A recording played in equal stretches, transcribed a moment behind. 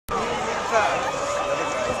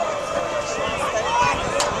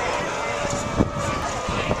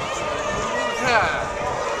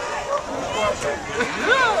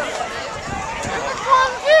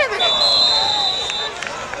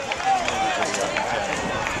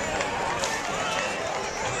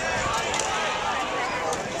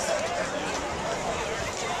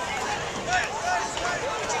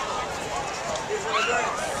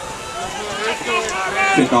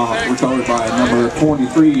Kickoff recovered by number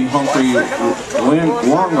 23, Humphrey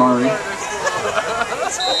Wangari.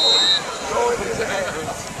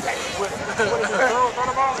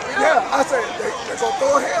 Yeah, I said they're going to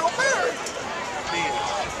throw a Hail Mary.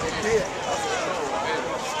 They did.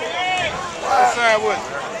 What side was it?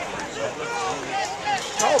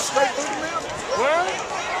 No, straight through the middle. Well,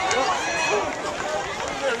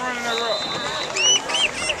 they're running that rock.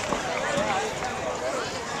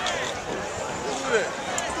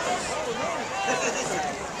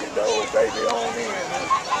 Get the old baby on in.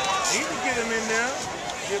 He can get him in there.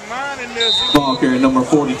 Get mine in there. Ball carrier number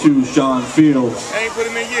 42, Sean Fields. Ain't put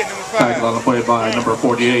him in yet, number 5. Tackled on the play by number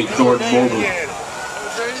 48, Jordan Mobley. They ain't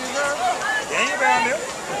down there.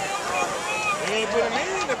 They ain't put him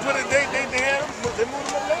in. They put it. They had him. They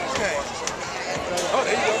moved him up last game. Oh,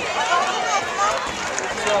 there you go.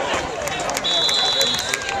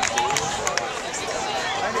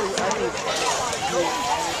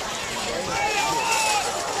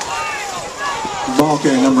 Ball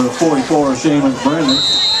carrier number 44, Seamus Brennan.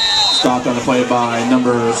 Stopped on the play by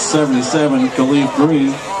number 77, Khalif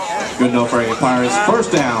Green. Good enough for a Pirates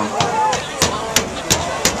first down.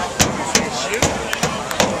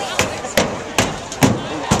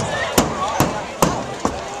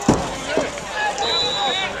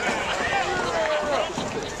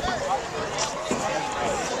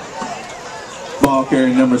 Ball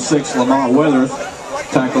carrier number 6, Lamont Weathers.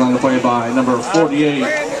 Tackle on the play by number 48,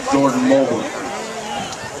 Jordan Mobley.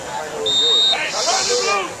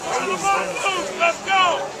 Let's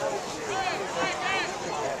go!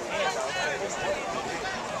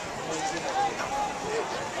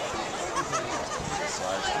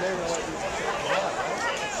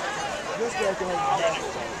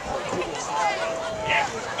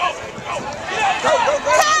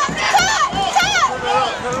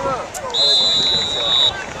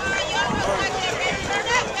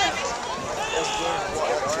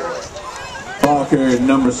 Ball carrier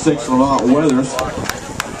number 6, Lamont Weathers.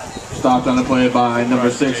 Stopped on the play by number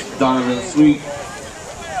 6, Donovan Sweet.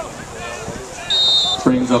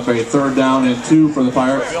 Brings up a third down and 2 for the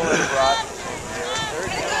Pirates.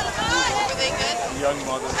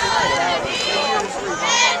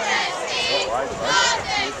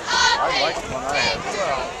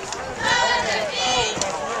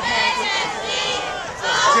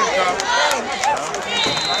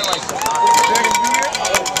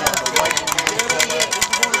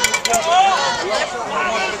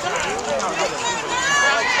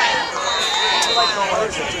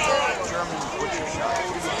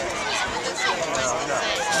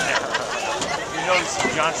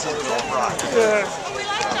 Johnsonville rock. Yeah.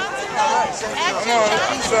 Come on, let's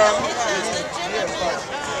do something.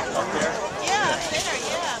 Up there? Yeah, there,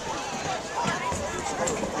 yeah.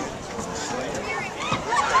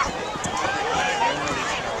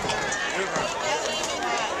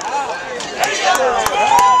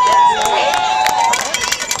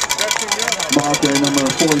 Ball carrier number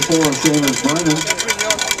 44, Seamus Brennan.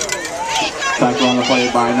 Tackle on the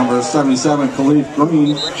play by number 77, Khalif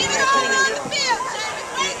Green.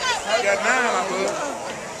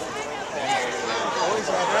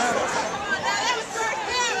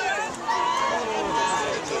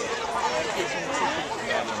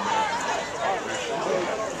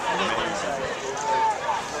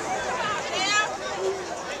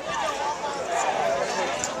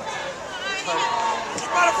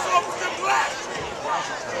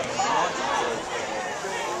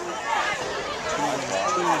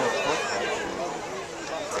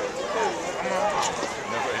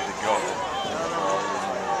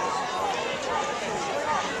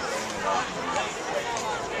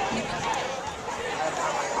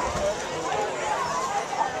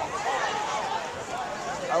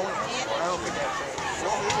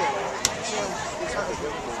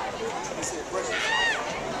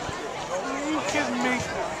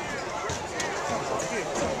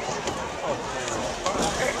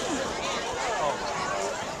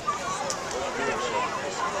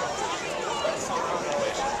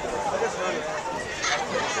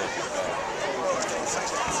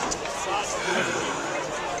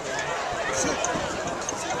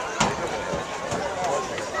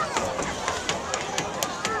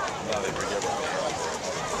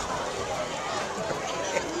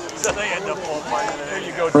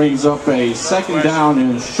 Brings up a second down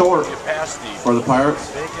and short for the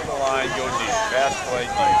Pirates. Take in the line, go deep. Fast play,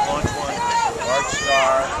 deep. Lunch one, Art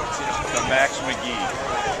Star, to Max McGee.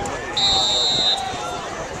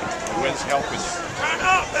 Wins help is.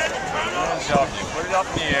 Wins help you. Put it up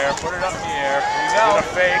in the air. Put it up in the air. Get a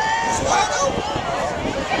fake.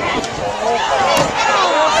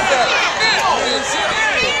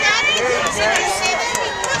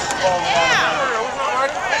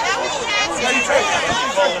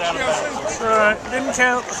 Alright, didn't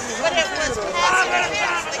count.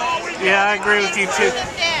 Yeah, I agree with you too.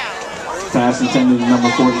 Pass intended to number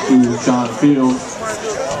 42, Sean Fields.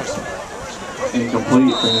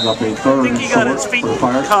 Incomplete, brings up a third and short for the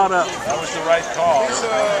Pirates. Caught up. That was the right call.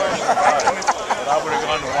 But I would have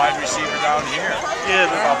gone to wide receiver down here. Yeah.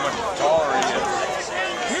 How much taller he is.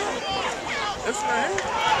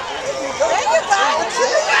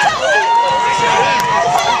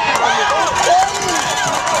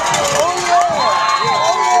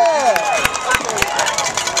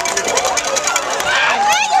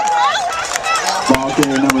 Ball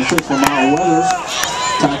carrier number 6 for Mount Weathers.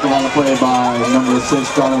 Tackle on the play by number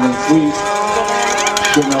 6, Donovan Sweet.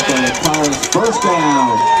 Giving up a Pirates first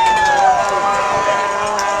down.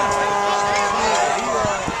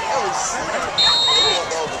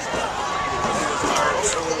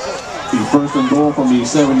 The first and goal from the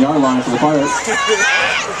 7-yard line for the Pirates.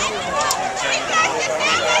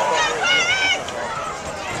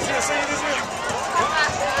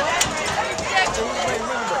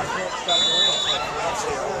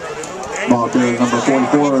 Ball carrier number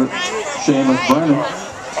 44, Seamus Brennan.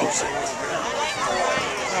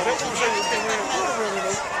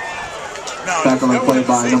 Tackle on the play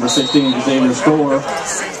by number 16, Xavier Store.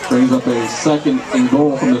 Brings up a second and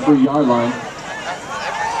goal from the 3-yard line.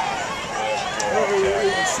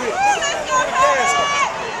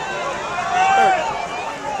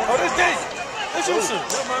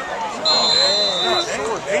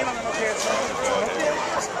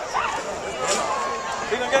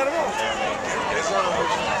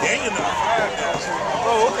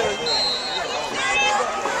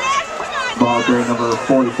 Ball carrier number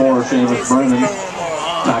 44, Seamus Brennan.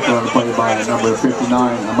 Tackle on the play by number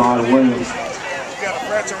 59, Ahmad Williams.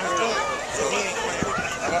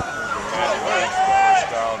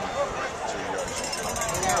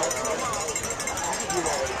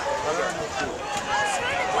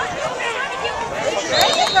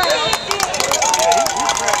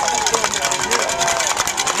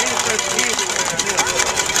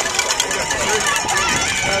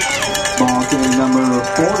 Ball carrier number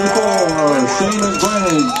 44, Seamus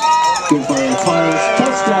Brennan. Gives by the Pirates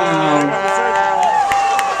touchdown.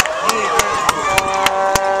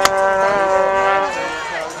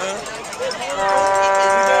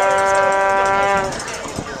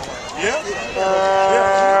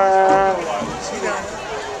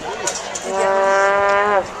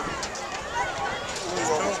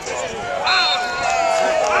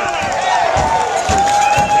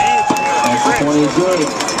 Good.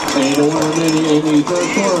 8-1 remaining in the third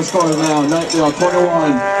quarter. Score now, Knightdale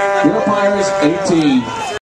 21, your Pirates 18.